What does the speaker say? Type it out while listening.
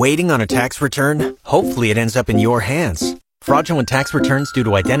Waiting on a tax return? Hopefully it ends up in your hands. Fraudulent tax returns due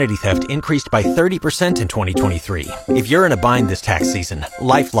to identity theft increased by 30% in 2023. If you're in a bind this tax season,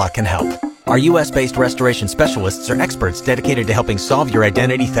 LifeLock can help. Our U.S.-based restoration specialists are experts dedicated to helping solve your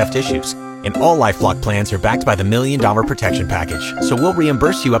identity theft issues. And all LifeLock plans are backed by the $1 Million Protection Package. So we'll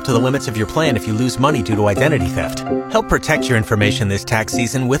reimburse you up to the limits of your plan if you lose money due to identity theft. Help protect your information this tax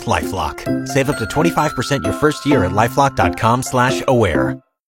season with LifeLock. Save up to 25% your first year at LifeLock.com/aware.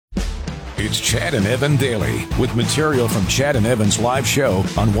 It's Chad and Evan Daily with material from Chad and Evan's live show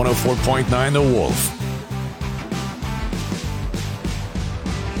on 104.9 The Wolf.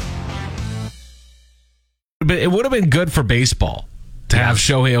 But it would have been good for baseball to have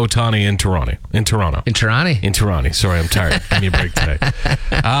Shohei Ohtani in Toronto. In Toronto. Sorry, I'm tired. Give me a break today.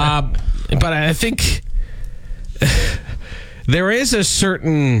 But I think there's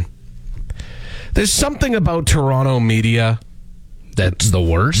something about Toronto media that's the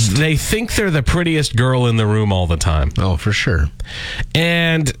worst. They think they're the prettiest girl in the room all the time. Oh, for sure.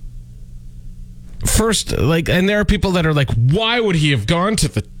 And and there are people that are like, why would he have gone to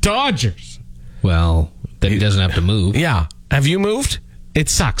the Dodgers? Well, then he doesn't have to move. Yeah. Have you moved? It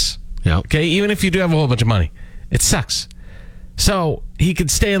sucks. Yeah. Okay, even if you do have a whole bunch of money, it sucks. So he could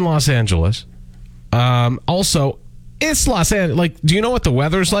stay in Los Angeles. Also, it's Los Angeles. Like, do you know what the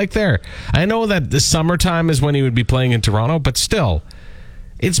weather's like there? I know that the summertime is when he would be playing in Toronto, but still,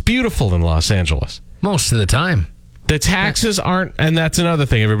 it's beautiful in Los Angeles. Most of the time. The taxes aren't, and that's another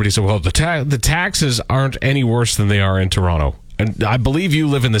thing. Everybody said, well, the taxes aren't any worse than they are in Toronto. And I believe you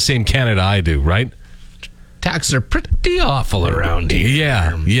live in the same Canada I do, right? Taxes are pretty awful around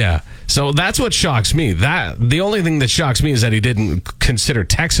here. Yeah. So that's what shocks me. The only thing that shocks me is that he didn't consider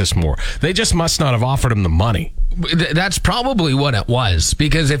Texas more. They just must not have offered him the money. That's probably what it was.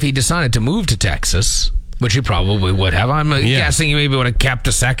 Because if he decided to move to Texas, which he probably would have, I'm guessing he maybe would have kept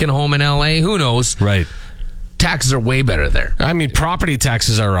a second home in L.A. Who knows? Right. Taxes are way better there. I mean, property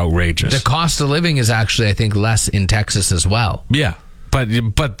taxes are outrageous. The cost of living is actually, I think, less in Texas as well. Yeah. But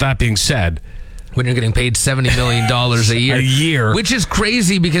that being said, when you're getting paid $70 million a year. Which is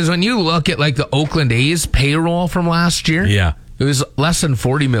crazy because when you look at like the Oakland A's payroll from last year, it was less than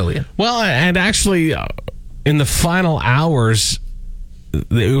 $40 million. Well, and actually, in the final hours,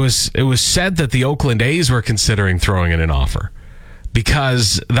 it was said that the Oakland A's were considering throwing in an offer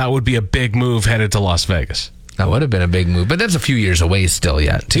because that would be a big move headed to Las Vegas. That would have been a big move, but that's a few years away still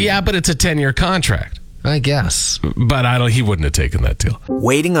yet, too. Yeah, but it's a 10-year contract. I guess. But he wouldn't have taken that deal.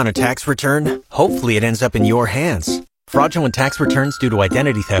 Waiting on a tax return? Hopefully it ends up in your hands. Fraudulent tax returns due to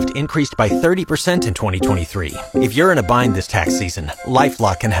identity theft increased by 30% in 2023. If you're in a bind this tax season,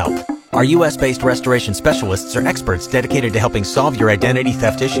 LifeLock can help. Our U.S.-based restoration specialists are experts dedicated to helping solve your identity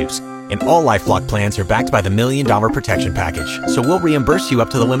theft issues. And all LifeLock plans are backed by the $1 Million Protection Package. So we'll reimburse you up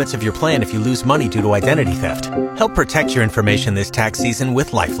to the limits of your plan if you lose money due to identity theft. Help protect your information this tax season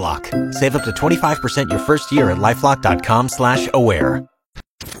with LifeLock. Save up to 25% your first year at LifeLock.com/aware.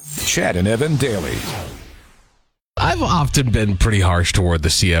 Chad and Evan Daily. I've often been pretty harsh toward the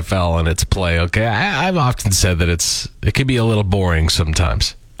CFL and its play, okay? I've often said that it can be a little boring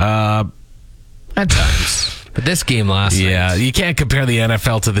sometimes. At times. But this game last night. Yeah, you can't compare the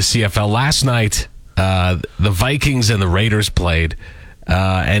NFL to the CFL. Last night, the Vikings and the Raiders played,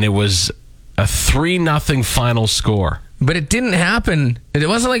 and it was a 3-0 final score. But it didn't happen. It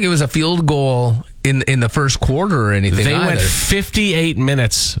wasn't like it was a field goal in the first quarter or anything. They went 58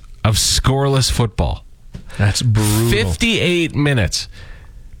 minutes of scoreless football. That's brutal. 58 minutes.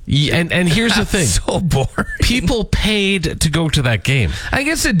 And here's the thing. So boring. People paid to go to that game. I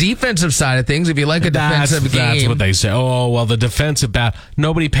guess the defensive side of things, if you like a defensive game. That's what they say. Oh, well, the defensive bat.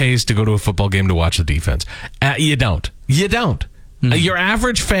 Nobody pays to go to a football game to watch the defense. You don't. Mm-hmm. Your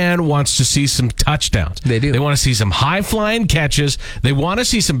average fan wants to see some touchdowns. They do. They want to see some high-flying catches. They want to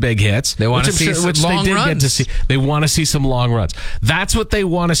see some big hits. They want to see some long runs. They want to see some long runs. That's what they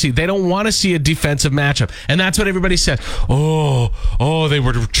want to see. They don't want to see a defensive matchup. And that's what everybody says. Oh, they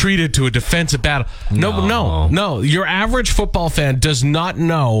were treated to a defensive battle. No. Your average football fan does not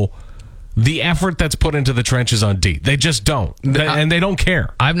know the effort that's put into the trenches on D. They just don't. And they don't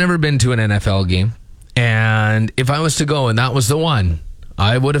care. I've never been to an NFL game. And if I was to go and that was the one,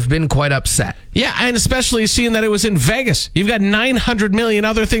 I would have been quite upset. Yeah, and especially seeing that it was in Vegas. You've got 900 million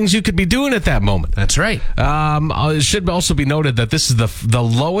other things you could be doing at that moment. That's right. It should also be noted that this is the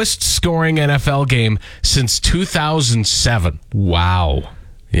lowest scoring NFL game since 2007. Wow.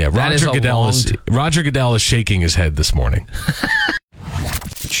 Yeah, Roger Goodell is shaking his head this morning.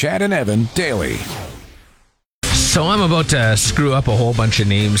 Chad and Evan Daily. So I'm about to screw up a whole bunch of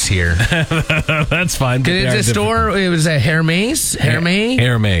names here. That's fine. The store, it was a Hermes? Hermes?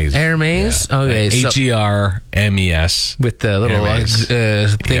 Yeah. Okay. H-E-R-M-E-S. With the little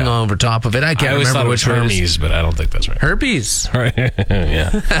thing over top of it. I can't remember which one. Hermes, but I don't think that's right. Herpes.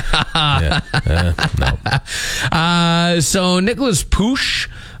 Yeah. No. So Nicholas Poosh,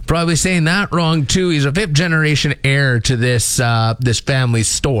 probably saying that wrong too. He's a 5th generation heir to this family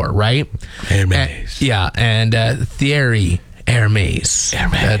store, right? Hermes. And Thierry Hermes.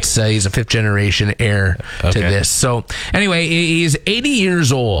 That's he's a 5th generation heir to this. So anyway, he's 80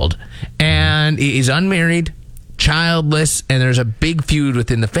 years old and he's unmarried, childless, and there's a big feud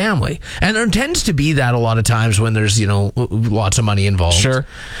within the family. And there tends to be that a lot of times when there's, lots of money involved. Sure.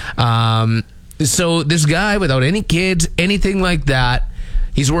 So this guy, without any kids, anything like that,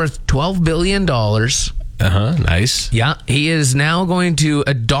 he's worth $12 billion. Nice. Yeah. He is now going to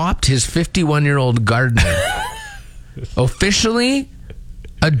adopt his 51-year-old gardener. Officially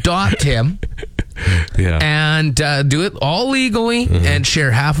adopt him. And do it all legally and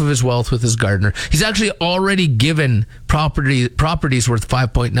share half of his wealth with his gardener. He's actually already given properties worth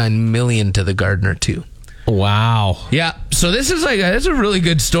 $5.9 million to the gardener too. Wow. Yeah. So this is that's a really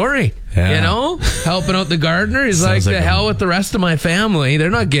good story. Yeah. Helping out the gardener. He's like, the hell with the rest of my family. They're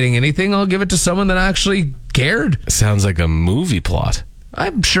not getting anything. I'll give it to someone that actually cared. Sounds like a movie plot.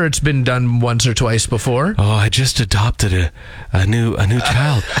 I'm sure it's been done once or twice before. Oh, I just adopted a new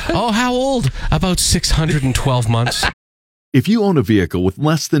child. Oh, how old? About 612 months. If you own a vehicle with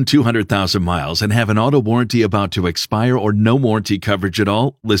less than 200,000 miles and have an auto warranty about to expire or no warranty coverage at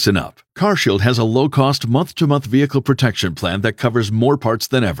all, listen up. CarShield has a low-cost month-to-month vehicle protection plan that covers more parts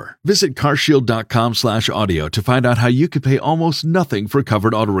than ever. Visit carshield.com/audio to find out how you could pay almost nothing for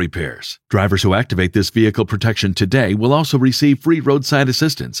covered auto repairs. Drivers who activate this vehicle protection today will also receive free roadside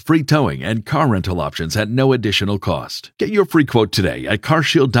assistance, free towing, and car rental options at no additional cost. Get your free quote today at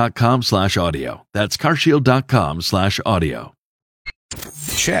carshield.com/audio. That's carshield.com/audio.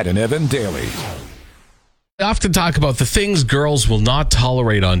 Chad and Evan daily. I often talk about the things girls will not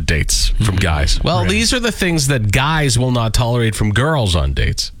tolerate on dates from guys. Well, these are the things that guys will not tolerate from girls on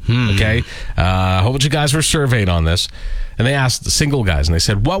dates. Okay? A whole bunch of guys were surveyed on this, and they asked the single guys, and they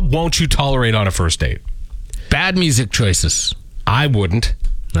said, what won't you tolerate on a first date? Bad music choices. I wouldn't.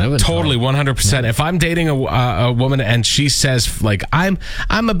 Totally, 100%. If I'm dating a woman and she says, like, I'm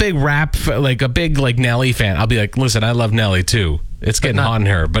a big rap, like a big Nelly fan, I'll be like, listen, I love Nelly too. It's getting hot in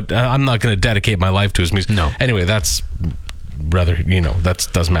her, but I'm not going to dedicate my life to his music. No. Anyway, that's rather, that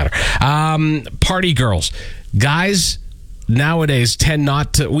doesn't matter. Party girls. Guys nowadays tend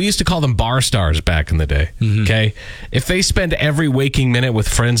not to, we used to call them bar stars back in the day. Okay? If they spend every waking minute with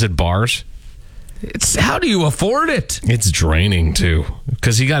friends at bars, how do you afford it? It's draining too,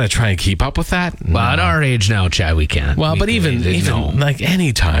 because you got to try and keep up with that. Well, at our age now, Chad, we can't. Well, but even like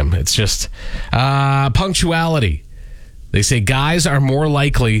any time, it's just punctuality. They say guys are more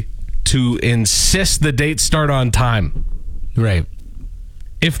likely to insist the date start on time, right?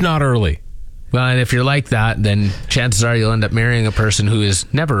 If not early. Well, and if you're like that, then chances are you'll end up marrying a person who is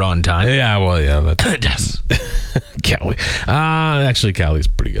never on time. Yeah, well, yeah. That's Callie. Actually, Callie's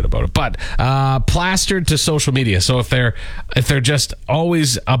pretty good about it. But plastered to social media. So if they're just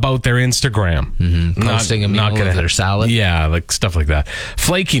always about their Instagram, posting a meal of their salad, yeah, like stuff like that.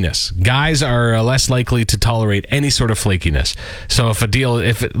 Flakiness. Guys are less likely to tolerate any sort of flakiness. So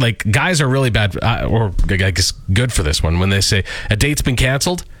guys are really bad, or I guess good for this one. When they say a date's been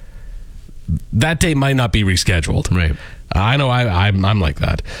canceled, that date might not be rescheduled. Right. I know I'm like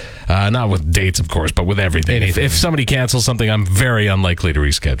that. Not with dates, of course, but with everything. If somebody cancels something, I'm very unlikely to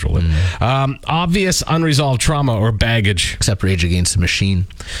reschedule it. Obvious unresolved trauma or baggage. Except Rage Against the Machine.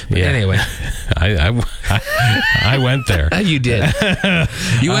 But anyway. I went there. You did.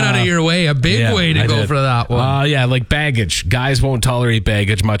 You went out of your way, a big way to go for that one. Like baggage. Guys won't tolerate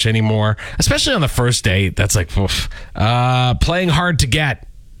baggage much anymore, especially on the first date. That's like, oof. Playing hard to get.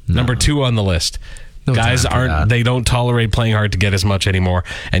 Number 2 on the list. No, guys they don't tolerate playing hard to get as much anymore.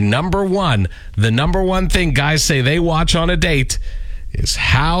 And the number one thing guys say they watch on a date is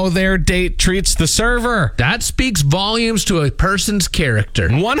how their date treats the server. That speaks volumes to a person's character.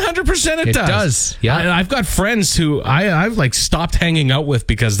 100% it does. Yeah. I've got friends who I've stopped hanging out with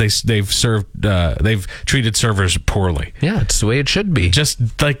because they've treated servers poorly. Yeah, it's the way it should be. Just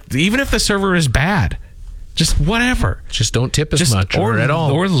even if the server is bad, just whatever. Just don't tip as much or at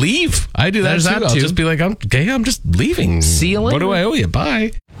all. Or leave. I do that too. I'll just be like, I'm just leaving. See you later. What do I owe you?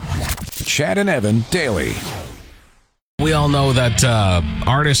 Bye. Chad and Evan daily. We all know that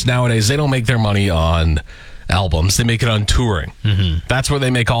artists nowadays, they don't make their money on albums. They make it on touring. That's where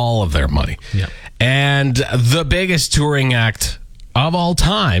they make all of their money. Yep. And the biggest touring act of all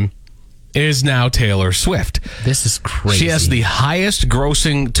time is now Taylor Swift. This is crazy. She has the highest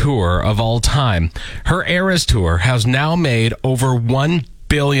grossing tour of all time. Her Eras tour has now made over $1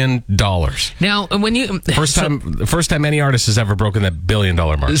 billion. Now, when you First time any artist has ever broken that $1 billion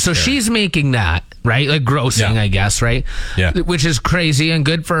mark. So she's making that, right? Like grossing, Yeah. I guess, right? Yeah. Which is crazy and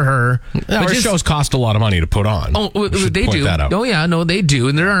good for her. Her shows cost a lot of money to put on. Oh, We should they point do. that out. Oh, yeah, no, they do.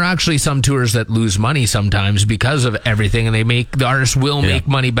 And there are actually some tours that lose money sometimes because of everything, and the artist will make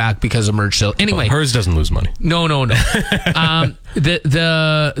money back because of merch sale. Anyway, Well, hers doesn't lose money. no.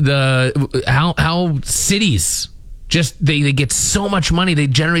 How cities just they get so much money, they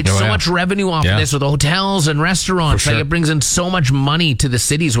generate so much revenue off of this with hotels and restaurants. For sure. Like it brings in so much money to the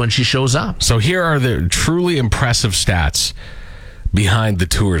cities when she shows up. So here are the truly impressive stats behind the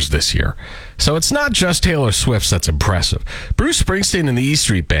tours this year. So it's not just Taylor Swift's that's impressive. Bruce Springsteen and the E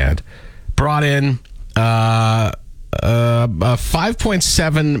Street Band brought in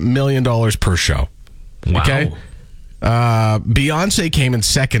 $5.7 million per show. Wow. Okay. Beyonce came in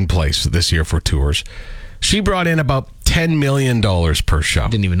second place this year for tours. She brought in about $10 million per show.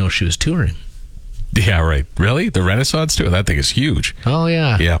 Didn't even know she was touring. Yeah, right. Really? The Renaissance tour? That thing is huge. Oh,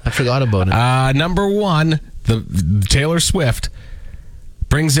 yeah. Yeah. I forgot about it. Number one, the Taylor Swift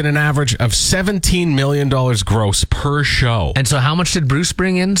brings in an average of $17 million gross per show. And so how much did Bruce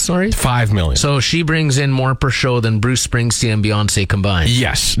bring in? Sorry? $5 million. So she brings in more per show than Bruce Springsteen and Beyonce combined.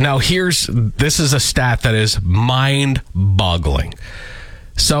 Yes. Now, this is a stat that is mind-boggling.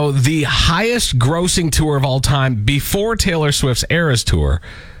 So the highest grossing tour of all time before Taylor Swift's Eras tour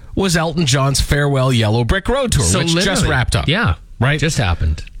was Elton John's Farewell Yellow Brick Road tour, which just literally, wrapped up. Yeah. Right? Just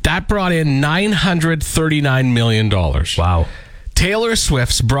happened. That brought in $939 million. Wow. Taylor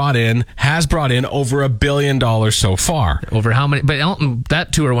Swift's has brought in over $1 billion so far. Over how many? But Elton,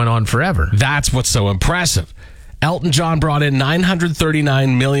 that tour went on forever. That's what's so impressive. Elton John brought in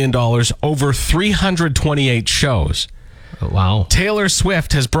 $939 million over 328 shows. Wow. Taylor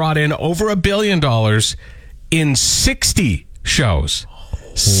Swift has brought in over $1 billion in 60 shows.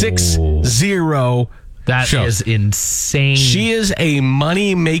 60 That shows. is insane. She is a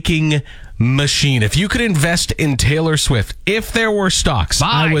money-making machine. If you could invest in Taylor Swift, if there were stocks,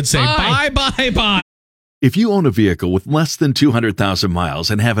 I would say buy. If you own a vehicle with less than 200,000 miles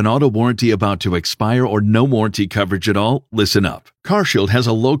and have an auto warranty about to expire or no warranty coverage at all, listen up. CarShield has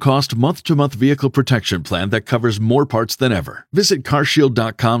a low-cost month-to-month vehicle protection plan that covers more parts than ever. Visit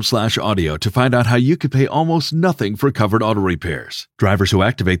carshield.com/audio to find out how you could pay almost nothing for covered auto repairs. Drivers who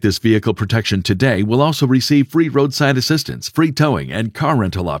activate this vehicle protection today will also receive free roadside assistance, free towing, and car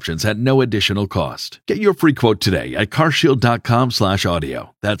rental options at no additional cost. Get your free quote today at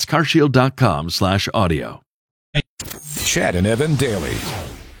carshield.com/audio. That's carshield.com/audio. Chad and Evan daily.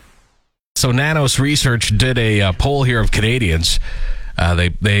 So Nanos Research did a poll here of Canadians. They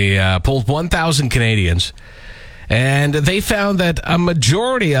polled 1,000 Canadians, and they found that a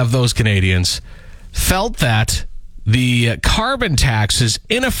majority of those Canadians felt that the carbon tax is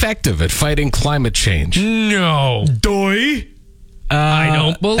ineffective at fighting climate change. No. Doy? I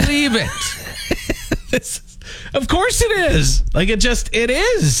don't believe it. Of course it is. Like it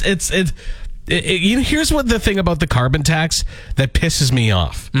is. Here's what the thing about the carbon tax that pisses me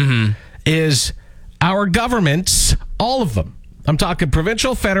off is our governments, all of them. I'm talking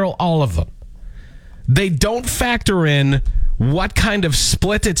provincial, federal, all of them. They don't factor in what kind of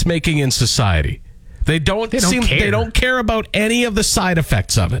split it's making in society. They don't care about any of the side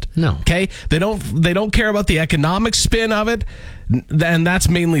effects of it. No. Okay? They don't care about the economic spin of it. And that's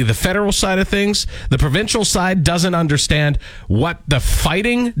mainly the federal side of things. The provincial side doesn't understand what the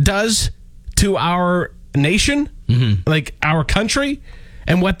fighting does to our nation, like our country,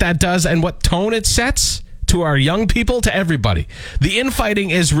 and what that does and what tone it sets to our young people, to everybody. The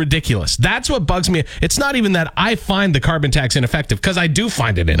infighting is ridiculous. That's what bugs me. It's not even that I find the carbon tax ineffective, because I do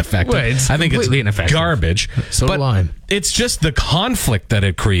find it ineffective. Well, it's I think it's completely ineffective. garbage. So do I. It's just the conflict that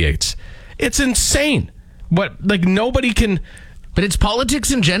it creates. It's insane. Nobody can... But it's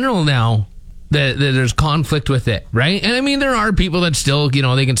politics in general now. That there's conflict with it, right? And I mean, there are people that still,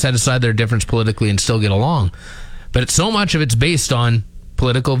 they can set aside their difference politically and still get along. But so much of it's based on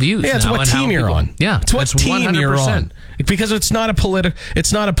political views. Yeah, it's what team you're on. Yeah, it's what team 100%. You're on. Because it's not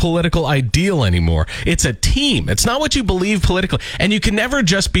a political ideal anymore. It's a team. It's not what you believe politically. And you can never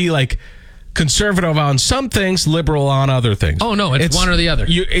just be like, conservative on some things, liberal on other things. Oh, no, it's one or the other.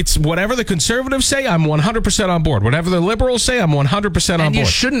 It's whatever the conservatives say, I'm 100% on board. Whatever the liberals say, I'm 100% on board. And you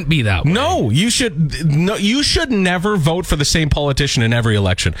shouldn't be that way. No, you should never vote for the same politician in every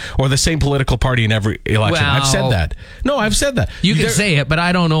election or the same political party in every election. Well, I've said that. No, I've said that. You can say it, but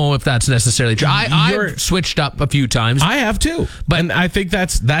I don't know if that's necessarily true. I've switched up a few times. I have too. And I think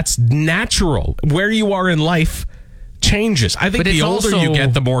that's natural. Where you are in life changes. I think the older you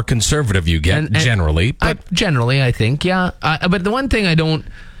get, the more conservative you get, generally. But generally, I think, yeah. But the one thing I don't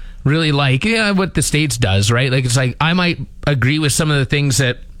really like, what the States does, right? Like, it's like I might agree with some of the things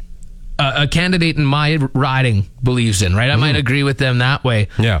that a candidate in my riding believes in, right? I might agree with them that way.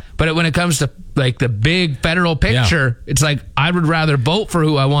 Yeah. But when it comes to like the big federal picture, it's like I would rather vote for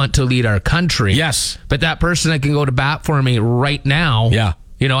who I want to lead our country. Yes. But that person that can go to bat for me right now,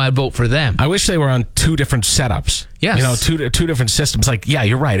 I'd vote for them. I wish they were on two different setups. Yes. Two different systems. Like, yeah,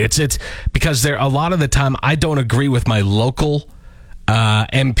 you're right. It's because a lot of the time I don't agree with my local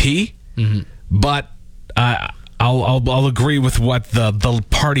MP, but I'll agree with what the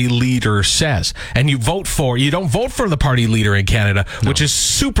party leader says. And you don't vote for the party leader in Canada, which is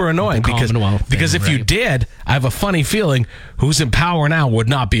super annoying because if you did, I have a funny feeling who's in power now would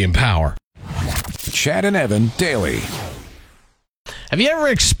not be in power. Chad and Evan daily. Have you ever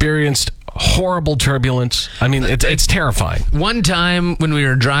experienced horrible turbulence? I mean, it's terrifying. One time when we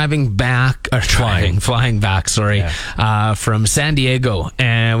were flying back, from San Diego,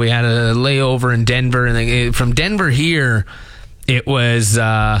 and we had a layover in Denver, and from Denver here, it was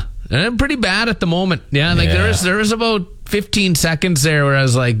pretty bad at the moment. Yeah, there was about 15 seconds there where I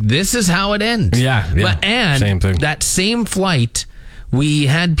was like, "This is how it ends." Yeah. Same thing. That same flight, we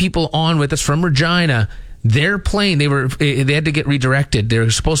had people on with us from Regina. Their plane, they had to get redirected. They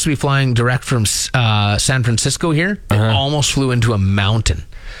were supposed to be flying direct from San Francisco here. They almost flew into a mountain.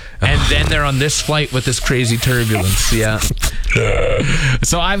 And then they're on this flight with this crazy turbulence. Yeah.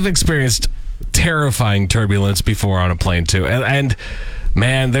 So I've experienced terrifying turbulence before on a plane too. And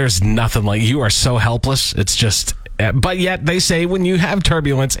man, there's nothing like, you are so helpless. It's just... But yet they say when you have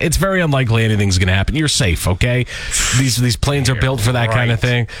turbulence, it's very unlikely anything's going to happen. You're safe, okay? These planes are built for that kind of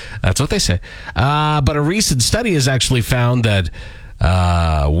thing. That's what they say. But a recent study has actually found that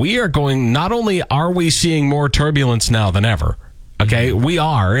not only are we seeing more turbulence now than ever, okay, we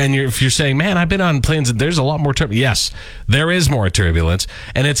are. And if you're saying, man, I've been on planes and there's a lot more turbulence. Yes, there is more turbulence,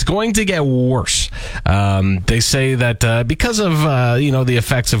 and it's going to get worse. They say that because of the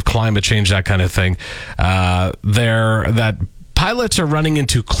effects of climate change, that kind of thing, that pilots are running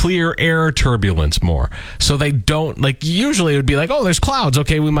into clear air turbulence more. So they don't, like, usually it would be like, oh, there's clouds.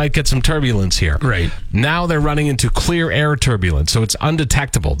 Okay, we might get some turbulence here. Right. Now they're running into clear air turbulence, so it's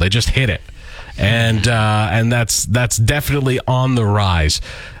undetectable. They just hit it. And that's definitely on the rise.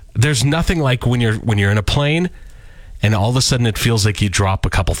 There's nothing like when you're in a plane and all of a sudden it feels like you drop a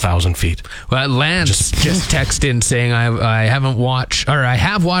couple thousand feet. Well, Lance just texted in saying I have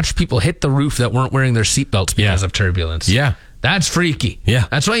watched people hit the roof that weren't wearing their seatbelts because of turbulence. Yeah, that's freaky. Yeah,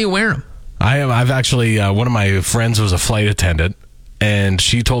 that's why you wear them. I've actually one of my friends was a flight attendant. And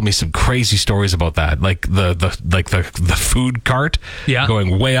she told me some crazy stories about that, like the food cart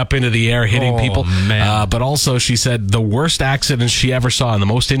going way up into the air, hitting people. Man. But also, she said the worst accident she ever saw and the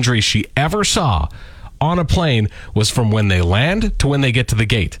most injuries she ever saw on a plane was from when they land to when they get to the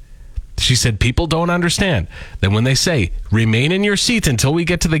gate. She said people don't understand that when they say remain in your seat until we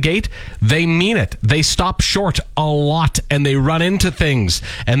get to the gate, they mean it. They stop short a lot and they run into things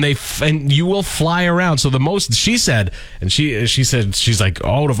and you will fly around. So the most, she said, and she said, she's like,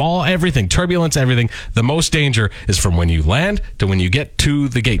 out of everything, turbulence, everything, the most danger is from when you land to when you get to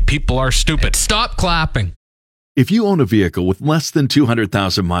the gate. People are stupid. Stop clapping. If you own a vehicle with less than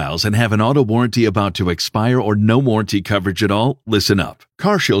 200,000 miles and have an auto warranty about to expire or no warranty coverage at all, listen up.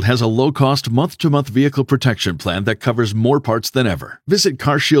 CarShield has a low-cost month-to-month vehicle protection plan that covers more parts than ever. Visit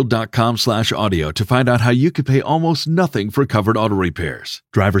carshield.com/audio to find out how you could pay almost nothing for covered auto repairs.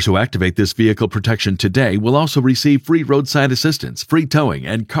 Drivers who activate this vehicle protection today will also receive free roadside assistance, free towing,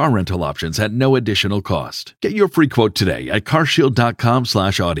 and car rental options at no additional cost. Get your free quote today at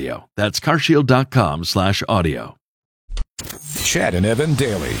carshield.com/audio. That's carshield.com/audio. Chad and Evan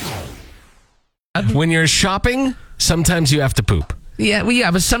daily. When you're shopping, sometimes you have to poop. Yeah,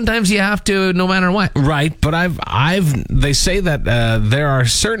 but sometimes you have to, no matter what. Right, but they say that there are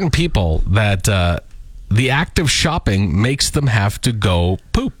certain people that the act of shopping makes them have to go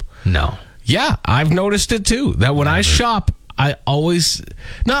poop. No. Yeah, I've noticed it too. That when I shop, I always,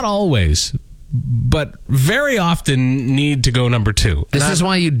 not always, but very often need to go number 2. This is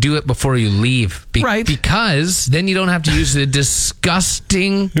why you do it before you leave. Right. Because then you don't have to use the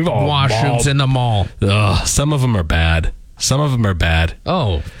disgusting washrooms in the mall. Ugh, some of them are bad.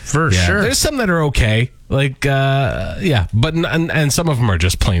 Oh, for sure. There's some that are okay. Like, but and some of them are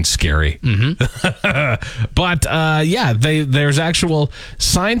just plain scary. But there's actual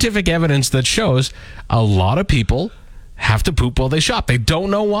scientific evidence that shows a lot of people have to poop while they shop. They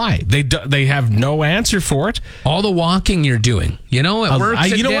don't know why. They have no answer for it. All the walking you're doing, it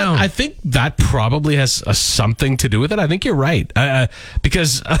works it down. What? I think that probably has something to do with it. I think you're right.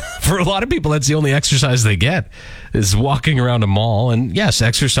 Because for a lot of people, that's the only exercise they get is walking around a mall. And yes,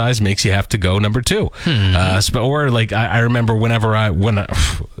 exercise makes you have to go number 2. Or like I remember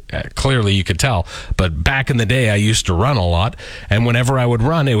clearly you could tell, but back in the day I used to run a lot, and whenever I would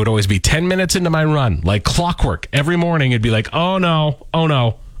run, it would always be 10 minutes into my run, like clockwork. Every morning it'd be like, oh no.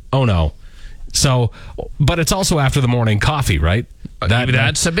 So, but it's also after the morning coffee, right?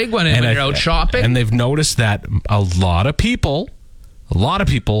 That's a big one when you're out shopping. And they've noticed that a lot of people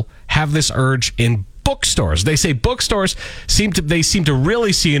have this urge in bookstores. They say bookstores seem to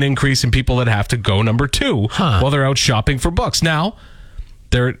really see an increase in people that have to go number 2 while they're out shopping for books. Now,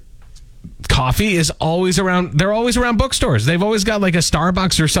 coffee is always around. They're always around bookstores. They've always got like a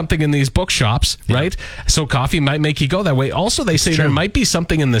Starbucks or something in these bookshops, right? So coffee might make you go that way. Also, they say there might be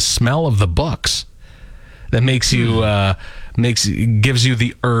something in the smell of the books that makes you gives you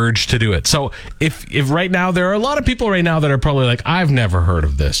the urge to do it. So if right now there are a lot of people right now that are probably like, I've never heard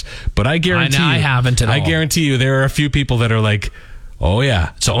of this, but I guarantee I haven't at all. I guarantee you there are a few people that are like, oh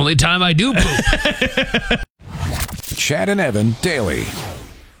yeah, it's the only time I do poop. Chad and Evan daily.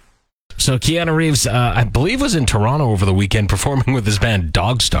 So Keanu Reeves, I believe, was in Toronto over the weekend performing with his band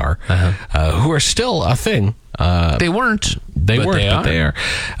Dogstar, who are still a thing. They weren't. They are.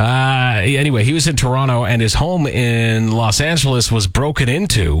 Anyway, he was in Toronto, and his home in Los Angeles was broken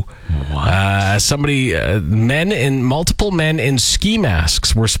into. Multiple men in ski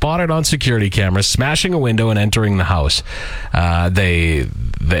masks were spotted on security cameras, smashing a window and entering the house. They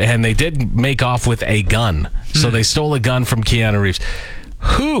did make off with a gun. So they stole a gun from Keanu Reeves.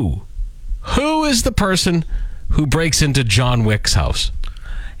 Who is the person who breaks into John Wick's house?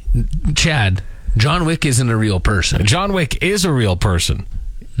 Chad, John Wick isn't a real person. John Wick is a real person.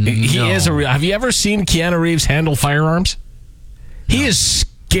 He is a real... Have you ever seen Keanu Reeves handle firearms? He is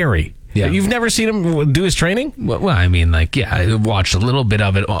scary. Yeah. You've never seen him do his training? Well, I mean, I watched a little bit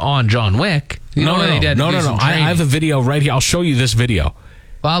of it on John Wick. No. I have a video right here. I'll show you this video.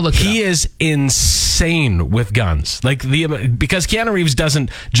 Well, he is insane with guns. Because Keanu Reeves doesn't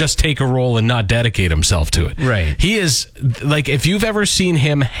just take a role and not dedicate himself to it. Right. He is, if you've ever seen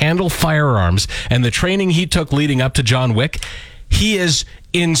him handle firearms and the training he took leading up to John Wick, he is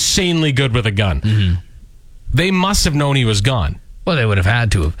insanely good with a gun. Mm-hmm. They must have known he was gone. Well, they would have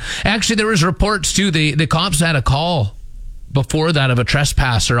had to have. Actually, there was reports, too. The cops had a call before that of a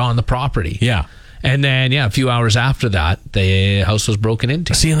trespasser on the property. Yeah. And then, a few hours after that, the house was broken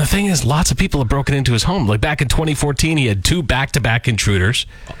into. See, and the thing is, lots of people have broken into his home. Like back in 2014, he had 2 back-to-back intruders.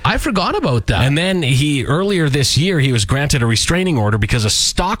 I forgot about that. And then earlier this year, he was granted a restraining order because a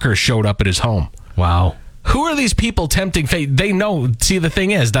stalker showed up at his home. Wow. Who are these people tempting fate? They know. See, the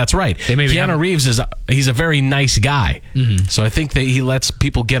thing is, that's right. Keanu Reeves he's a very nice guy. Mm-hmm. So I think that he lets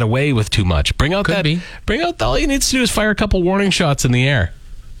people get away with too much. All he needs to do is fire a couple warning shots in the air.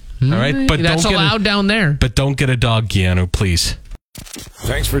 All right, but that's allowed down there. But don't get a dog, Keanu, please.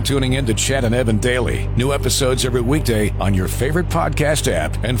 Thanks for tuning in to Chad and Evan Daily. New episodes every weekday on your favorite podcast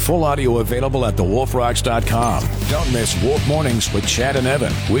app and full audio available at thewolfrocks.com. Don't miss Wolf Mornings with Chad and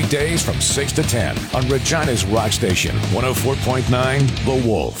Evan. Weekdays from 6 to 10 on Regina's Rock Station, 104.9 The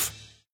Wolf.